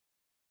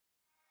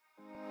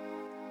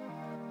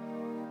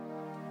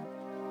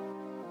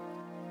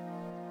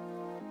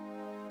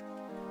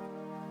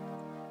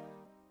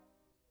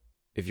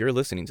If you're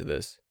listening to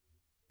this,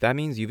 that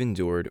means you've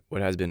endured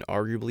what has been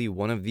arguably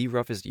one of the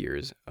roughest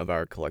years of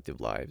our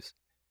collective lives.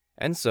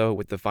 And so,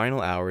 with the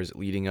final hours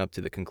leading up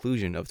to the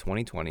conclusion of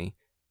 2020,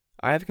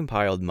 I have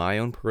compiled my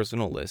own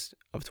personal list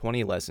of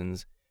 20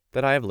 lessons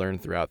that I have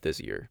learned throughout this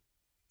year.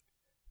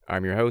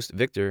 I'm your host,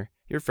 Victor,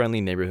 your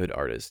friendly neighborhood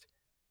artist.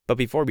 But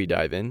before we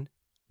dive in,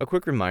 a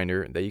quick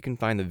reminder that you can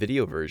find the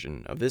video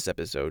version of this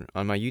episode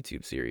on my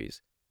YouTube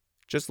series.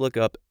 Just look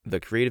up The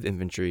Creative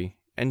Infantry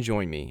and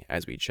join me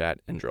as we chat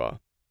and draw.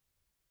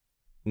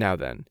 Now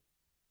then,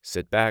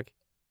 sit back,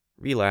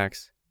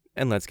 relax,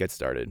 and let's get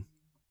started.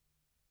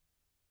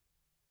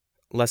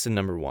 Lesson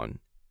number 1.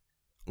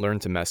 Learn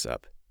to mess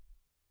up.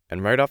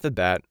 And right off the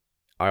bat,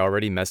 I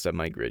already messed up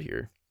my grid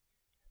here.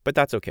 But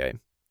that's okay.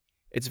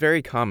 It's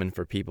very common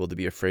for people to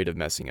be afraid of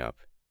messing up.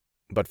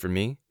 But for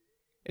me,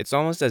 it's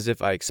almost as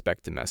if I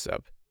expect to mess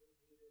up.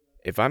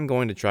 If I'm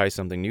going to try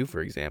something new,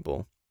 for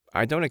example,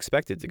 I don't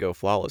expect it to go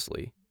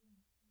flawlessly.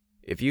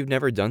 If you've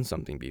never done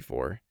something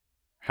before,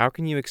 how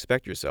can you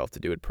expect yourself to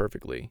do it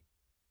perfectly?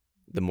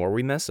 The more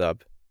we mess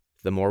up,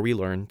 the more we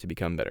learn to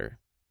become better.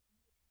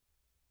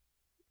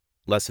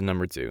 Lesson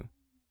number 2.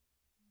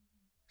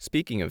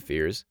 Speaking of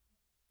fears,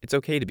 it's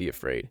okay to be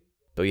afraid,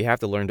 but you have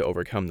to learn to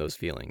overcome those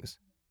feelings.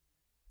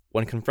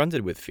 When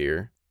confronted with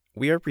fear,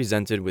 we are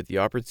presented with the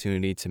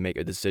opportunity to make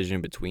a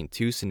decision between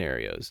two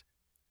scenarios.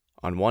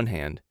 On one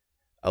hand,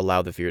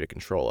 allow the fear to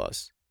control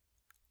us.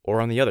 Or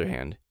on the other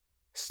hand,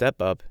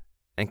 step up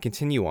and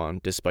continue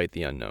on despite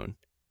the unknown.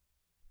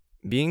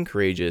 Being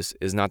courageous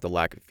is not the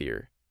lack of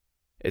fear.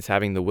 It's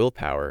having the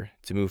willpower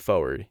to move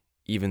forward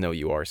even though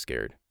you are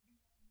scared.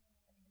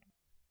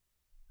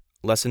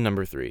 Lesson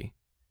number 3.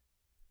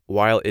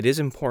 While it is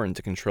important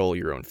to control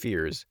your own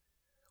fears,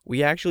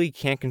 we actually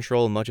can't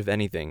control much of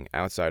anything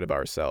outside of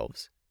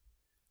ourselves.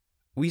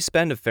 We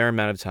spend a fair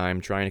amount of time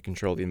trying to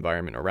control the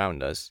environment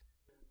around us,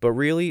 but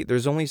really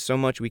there's only so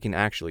much we can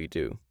actually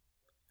do.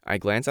 I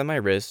glance at my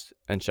wrist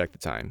and check the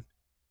time.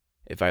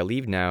 If I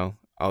leave now,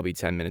 I'll be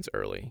 10 minutes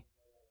early.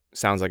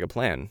 Sounds like a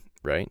plan,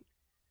 right?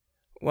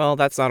 Well,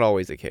 that's not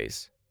always the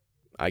case.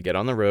 I get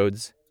on the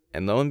roads,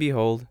 and lo and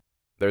behold,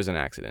 there's an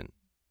accident.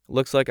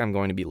 Looks like I'm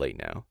going to be late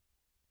now.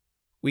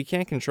 We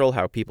can't control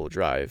how people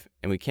drive,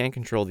 and we can't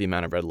control the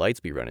amount of red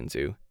lights we run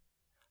into.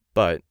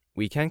 But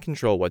we can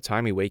control what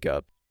time we wake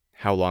up,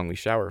 how long we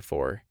shower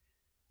for,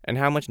 and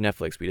how much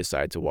Netflix we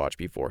decide to watch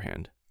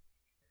beforehand.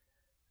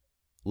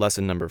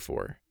 Lesson number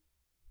 4.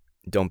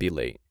 Don't be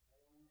late.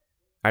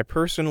 I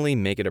personally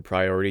make it a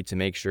priority to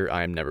make sure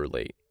I am never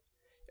late,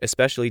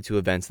 especially to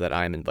events that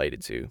I am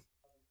invited to.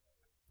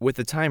 With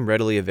the time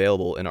readily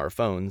available in our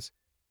phones,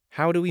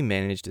 how do we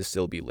manage to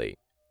still be late?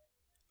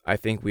 I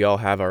think we all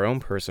have our own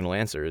personal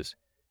answers,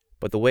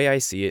 but the way I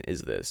see it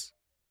is this.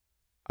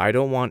 I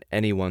don't want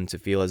anyone to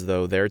feel as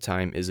though their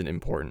time isn't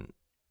important.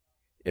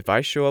 If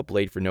I show up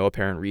late for no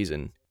apparent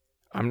reason,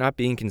 I'm not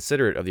being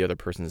considerate of the other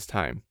person's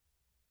time.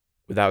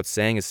 Without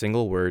saying a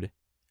single word,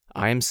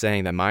 I am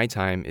saying that my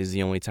time is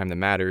the only time that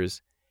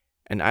matters,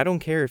 and I don't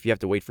care if you have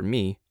to wait for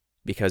me,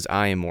 because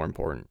I am more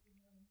important.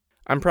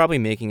 I'm probably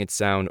making it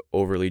sound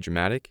overly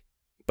dramatic,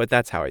 but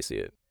that's how I see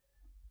it.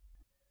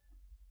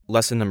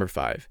 Lesson number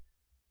 5.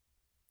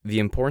 The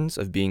importance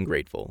of being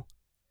grateful.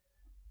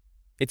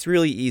 It's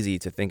really easy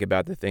to think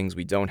about the things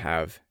we don't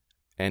have,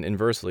 and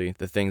inversely,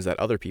 the things that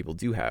other people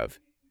do have.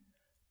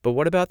 But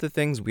what about the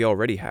things we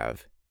already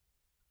have?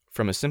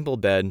 From a simple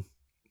bed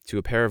to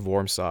a pair of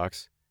warm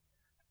socks,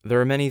 there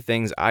are many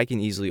things I can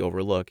easily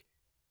overlook,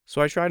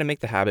 so I try to make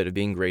the habit of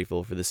being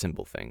grateful for the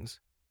simple things.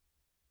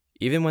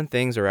 Even when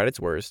things are at its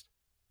worst,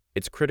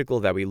 it's critical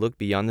that we look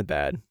beyond the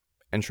bad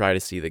and try to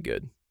see the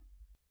good.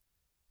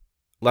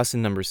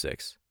 Lesson number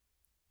 6.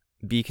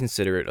 Be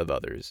considerate of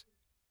others.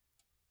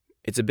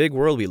 It's a big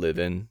world we live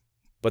in,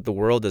 but the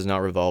world does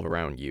not revolve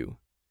around you.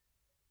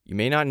 You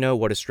may not know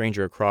what a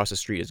stranger across the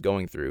street is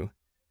going through.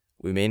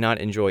 We may not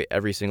enjoy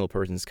every single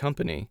person's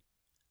company,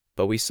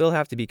 but we still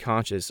have to be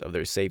conscious of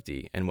their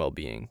safety and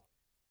well-being.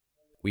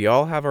 We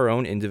all have our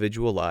own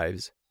individual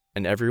lives,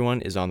 and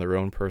everyone is on their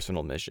own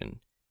personal mission.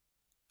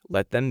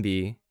 Let them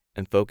be,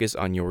 and focus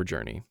on your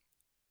journey.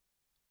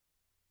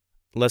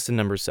 Lesson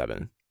number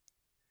 7.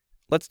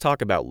 Let's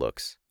talk about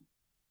looks.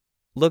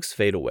 Looks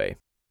fade away.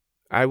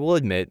 I will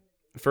admit,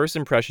 first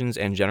impressions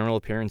and general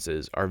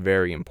appearances are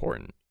very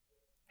important.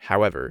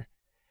 However,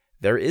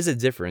 there is a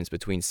difference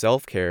between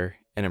self-care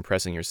and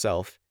impressing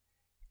yourself,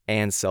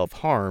 and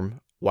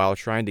self-harm while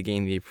trying to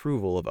gain the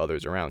approval of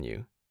others around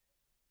you.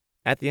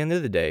 At the end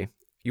of the day,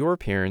 your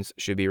appearance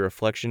should be a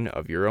reflection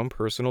of your own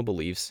personal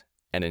beliefs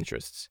and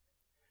interests.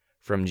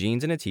 From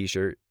jeans and a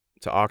t-shirt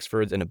to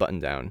Oxfords and a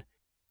button-down,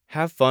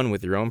 have fun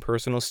with your own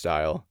personal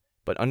style,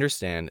 but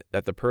understand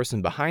that the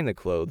person behind the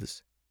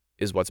clothes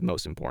is what's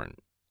most important.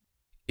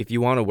 If you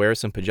want to wear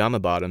some pajama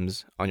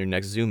bottoms on your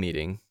next Zoom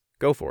meeting,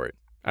 go for it.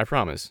 I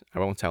promise, I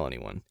won't tell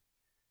anyone.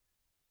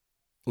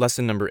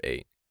 Lesson number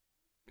 8.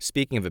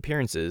 Speaking of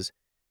appearances,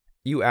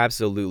 you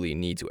absolutely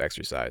need to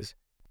exercise.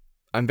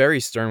 I'm very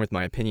stern with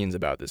my opinions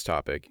about this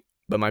topic,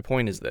 but my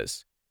point is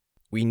this.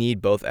 We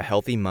need both a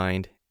healthy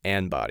mind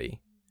and body.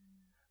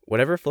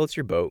 Whatever floats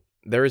your boat,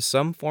 there is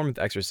some form of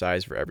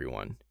exercise for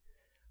everyone.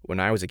 When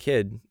I was a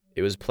kid,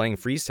 it was playing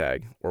freeze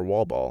tag or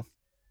wall ball.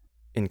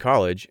 In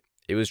college,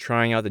 it was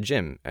trying out the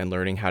gym and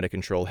learning how to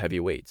control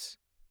heavy weights.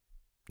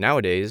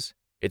 Nowadays,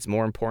 it's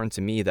more important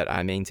to me that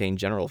I maintain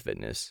general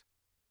fitness.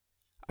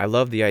 I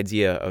love the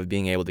idea of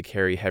being able to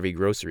carry heavy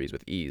groceries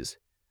with ease,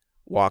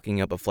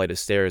 walking up a flight of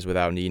stairs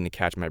without needing to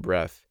catch my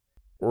breath,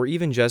 or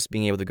even just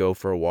being able to go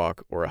for a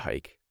walk or a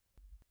hike.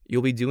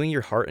 You'll be doing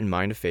your heart and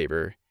mind a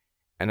favor,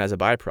 and as a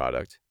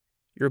byproduct,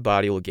 your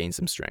body will gain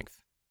some strength.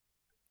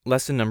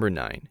 Lesson number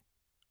 9.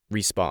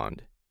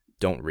 Respond.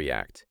 Don't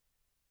react.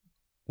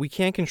 We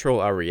can't control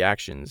our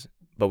reactions,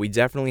 but we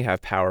definitely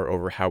have power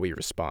over how we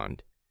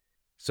respond.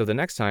 So the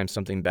next time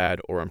something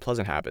bad or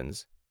unpleasant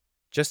happens,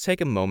 just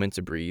take a moment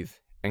to breathe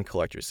and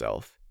collect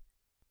yourself.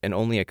 In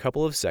only a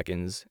couple of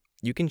seconds,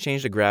 you can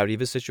change the gravity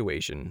of a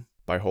situation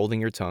by holding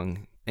your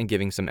tongue and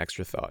giving some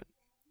extra thought.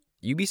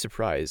 You'd be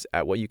surprised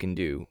at what you can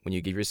do when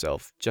you give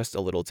yourself just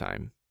a little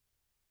time.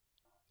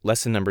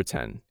 Lesson number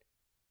 10.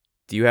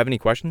 Do you have any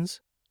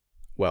questions?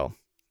 Well,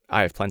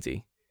 I have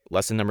plenty.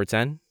 Lesson number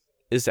 10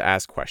 is to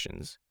ask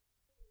questions.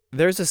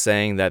 There's a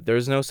saying that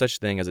there's no such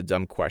thing as a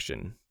dumb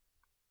question.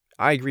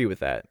 I agree with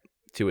that,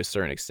 to a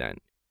certain extent.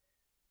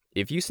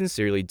 If you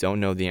sincerely don't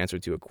know the answer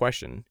to a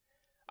question,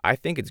 I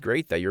think it's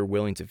great that you're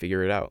willing to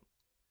figure it out.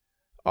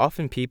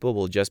 Often people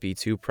will just be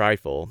too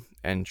prideful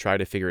and try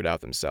to figure it out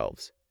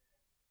themselves.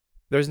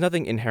 There's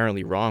nothing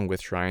inherently wrong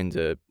with trying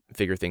to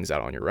figure things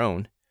out on your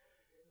own.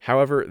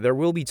 However, there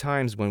will be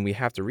times when we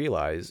have to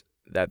realize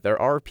that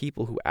there are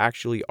people who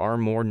actually are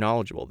more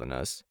knowledgeable than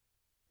us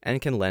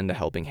and can lend a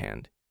helping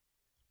hand.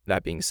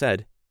 That being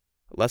said,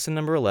 lesson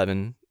number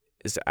 11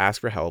 is to ask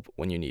for help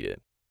when you need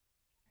it.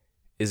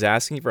 Is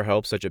asking for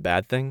help such a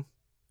bad thing?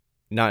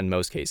 Not in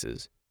most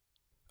cases.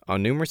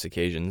 On numerous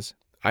occasions,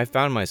 I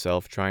found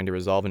myself trying to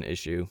resolve an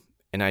issue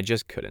and I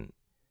just couldn't.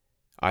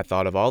 I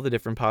thought of all the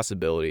different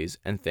possibilities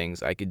and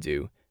things I could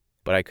do,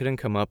 but I couldn't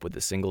come up with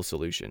a single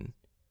solution.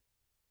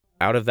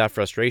 Out of that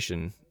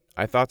frustration,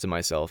 I thought to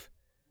myself,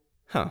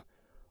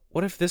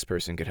 what if this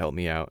person could help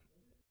me out?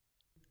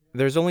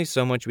 There's only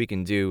so much we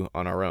can do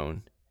on our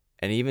own,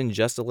 and even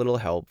just a little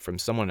help from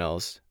someone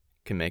else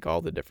can make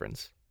all the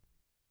difference.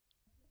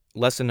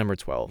 Lesson number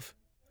 12.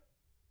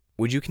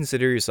 Would you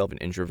consider yourself an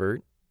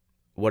introvert?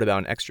 What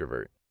about an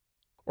extrovert?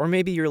 Or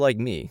maybe you're like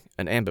me,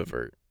 an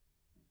ambivert.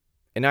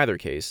 In either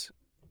case,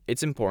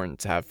 it's important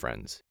to have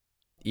friends,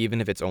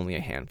 even if it's only a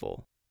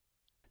handful.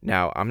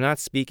 Now, I'm not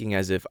speaking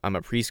as if I'm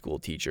a preschool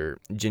teacher,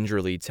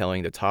 gingerly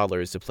telling the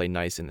toddlers to play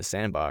nice in the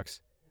sandbox.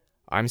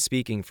 I'm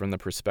speaking from the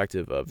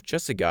perspective of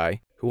just a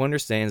guy who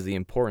understands the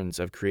importance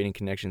of creating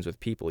connections with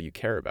people you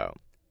care about.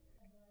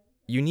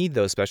 You need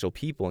those special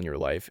people in your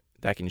life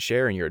that can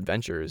share in your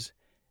adventures,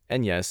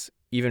 and yes,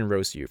 even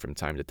roast you from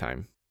time to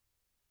time.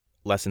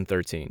 Lesson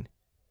 13.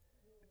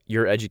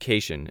 Your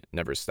education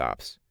never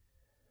stops.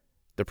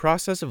 The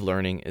process of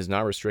learning is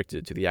not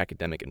restricted to the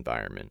academic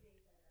environment.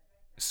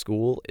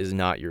 School is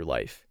not your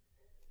life.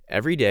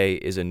 Every day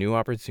is a new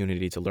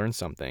opportunity to learn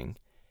something,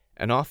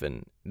 and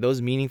often,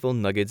 those meaningful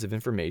nuggets of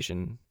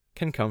information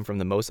can come from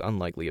the most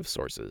unlikely of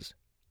sources.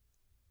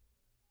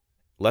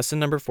 Lesson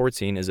number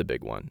 14 is a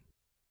big one.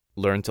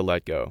 Learn to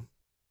let go.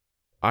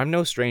 I'm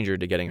no stranger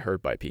to getting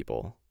hurt by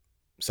people.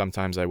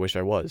 Sometimes I wish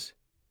I was.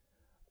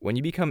 When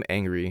you become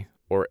angry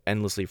or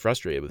endlessly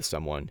frustrated with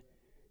someone,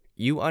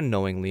 you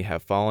unknowingly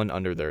have fallen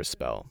under their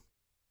spell.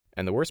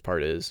 And the worst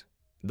part is,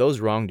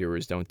 those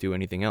wrongdoers don't do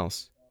anything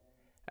else.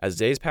 As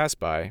days pass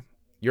by,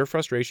 your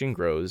frustration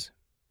grows,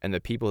 and the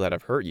people that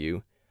have hurt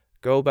you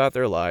go about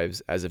their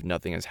lives as if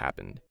nothing has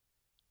happened.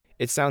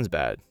 It sounds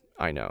bad,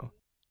 I know,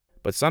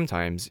 but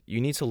sometimes you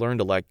need to learn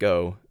to let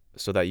go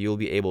so that you'll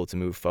be able to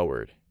move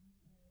forward.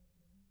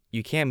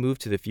 You can't move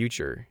to the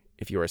future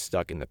if you are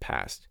stuck in the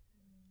past.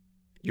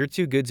 You're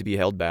too good to be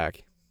held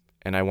back,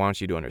 and I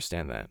want you to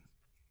understand that.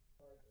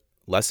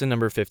 Lesson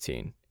number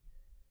 15.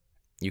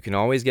 You can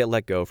always get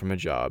let go from a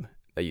job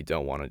that you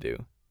don't want to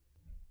do.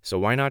 So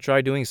why not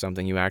try doing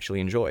something you actually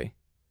enjoy?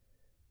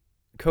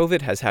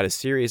 COVID has had a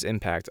serious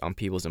impact on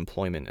people's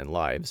employment and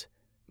lives,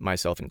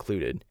 myself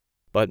included,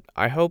 but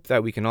I hope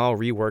that we can all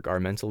rework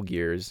our mental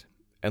gears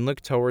and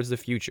look towards the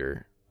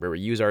future where we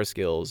use our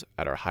skills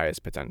at our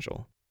highest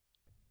potential.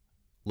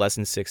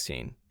 Lesson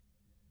 16.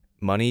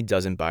 Money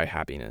doesn't buy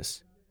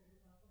happiness.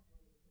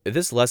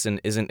 This lesson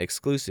isn't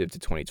exclusive to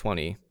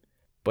 2020,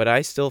 but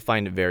I still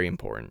find it very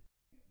important.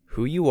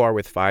 Who you are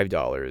with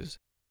 $5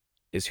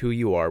 is who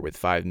you are with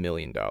 $5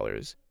 million.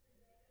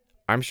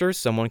 I'm sure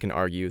someone can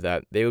argue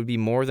that they would be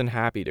more than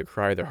happy to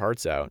cry their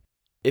hearts out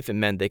if it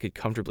meant they could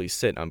comfortably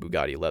sit on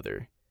Bugatti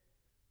leather.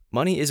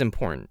 Money is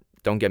important,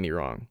 don't get me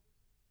wrong,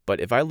 but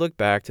if I look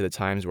back to the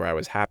times where I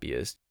was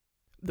happiest,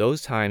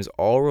 those times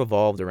all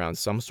revolved around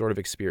some sort of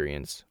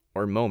experience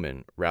or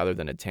moment rather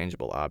than a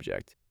tangible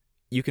object.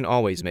 You can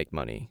always make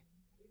money,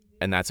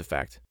 and that's a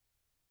fact.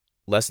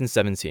 Lesson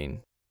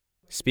 17.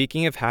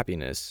 Speaking of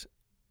happiness,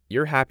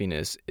 your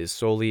happiness is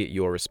solely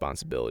your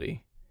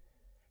responsibility.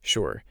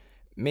 Sure,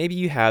 maybe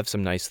you have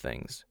some nice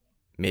things.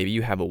 Maybe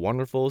you have a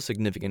wonderful,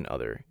 significant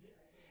other.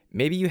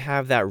 Maybe you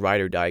have that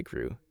ride or die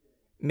crew.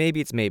 Maybe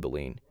it's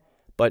Maybelline.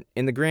 But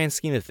in the grand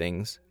scheme of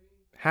things,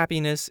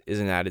 happiness is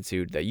an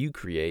attitude that you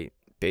create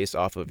based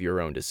off of your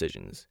own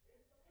decisions.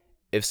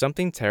 If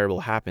something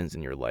terrible happens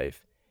in your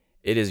life,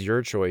 it is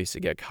your choice to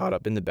get caught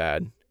up in the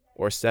bad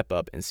or step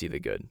up and see the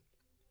good.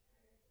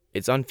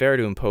 It's unfair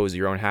to impose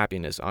your own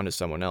happiness onto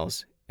someone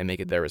else and make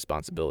it their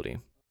responsibility.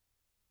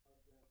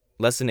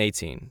 Lesson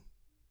 18.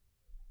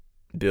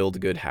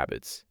 Build good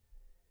habits.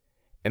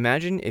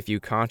 Imagine if you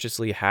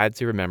consciously had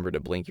to remember to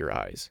blink your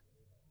eyes.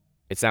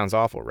 It sounds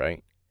awful,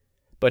 right?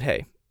 But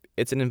hey,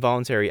 it's an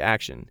involuntary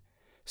action,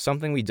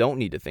 something we don't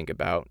need to think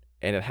about,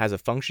 and it has a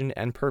function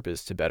and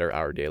purpose to better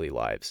our daily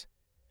lives.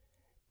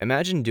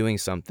 Imagine doing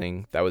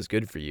something that was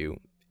good for you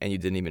and you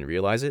didn't even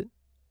realize it.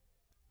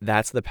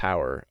 That's the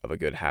power of a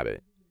good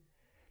habit.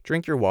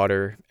 Drink your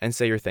water and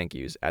say your thank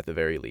yous at the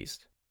very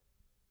least.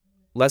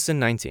 Lesson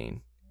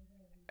 19.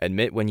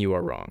 Admit when you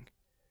are wrong.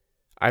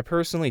 I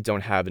personally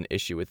don't have an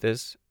issue with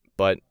this,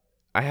 but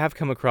I have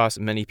come across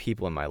many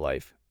people in my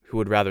life who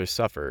would rather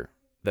suffer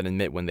than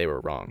admit when they were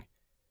wrong.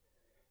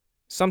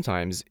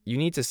 Sometimes you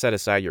need to set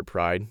aside your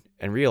pride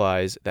and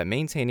realize that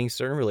maintaining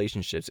certain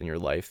relationships in your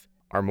life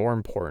are more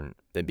important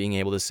than being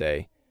able to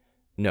say,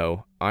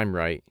 "No, I'm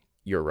right,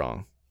 you're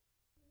wrong."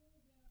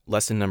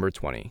 Lesson number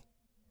 20.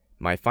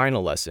 My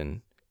final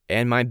lesson,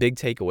 and my big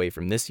takeaway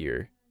from this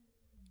year: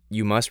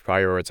 you must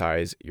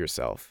prioritize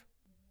yourself.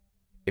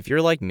 If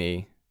you're like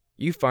me,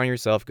 you find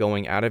yourself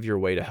going out of your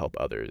way to help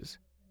others.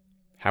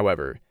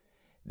 However,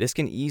 this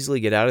can easily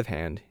get out of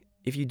hand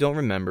if you don't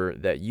remember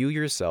that you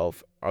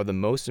yourself are the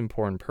most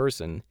important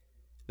person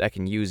that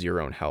can use your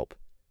own help.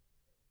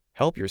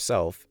 Help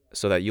yourself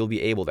so that you'll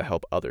be able to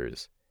help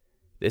others.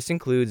 This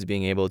includes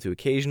being able to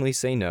occasionally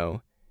say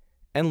no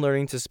and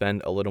learning to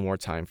spend a little more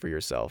time for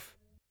yourself.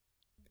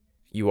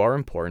 You are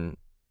important,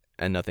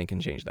 and nothing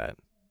can change that.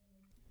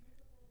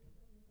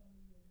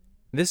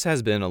 This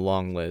has been a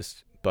long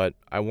list, but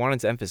I wanted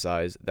to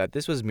emphasize that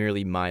this was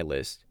merely my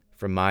list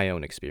from my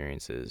own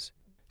experiences.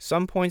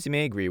 Some points you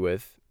may agree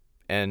with,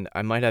 and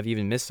I might have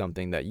even missed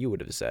something that you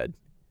would have said,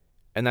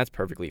 and that's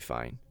perfectly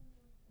fine.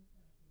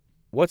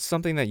 What's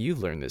something that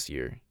you've learned this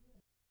year?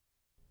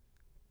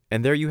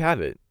 And there you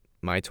have it,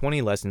 my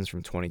 20 lessons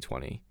from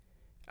 2020.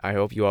 I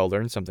hope you all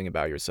learned something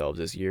about yourselves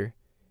this year,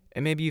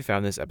 and maybe you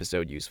found this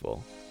episode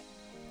useful.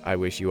 I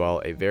wish you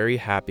all a very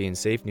happy and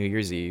safe New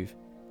Year's Eve,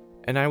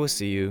 and I will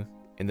see you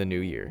in the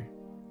new year.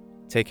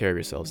 Take care of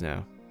yourselves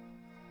now.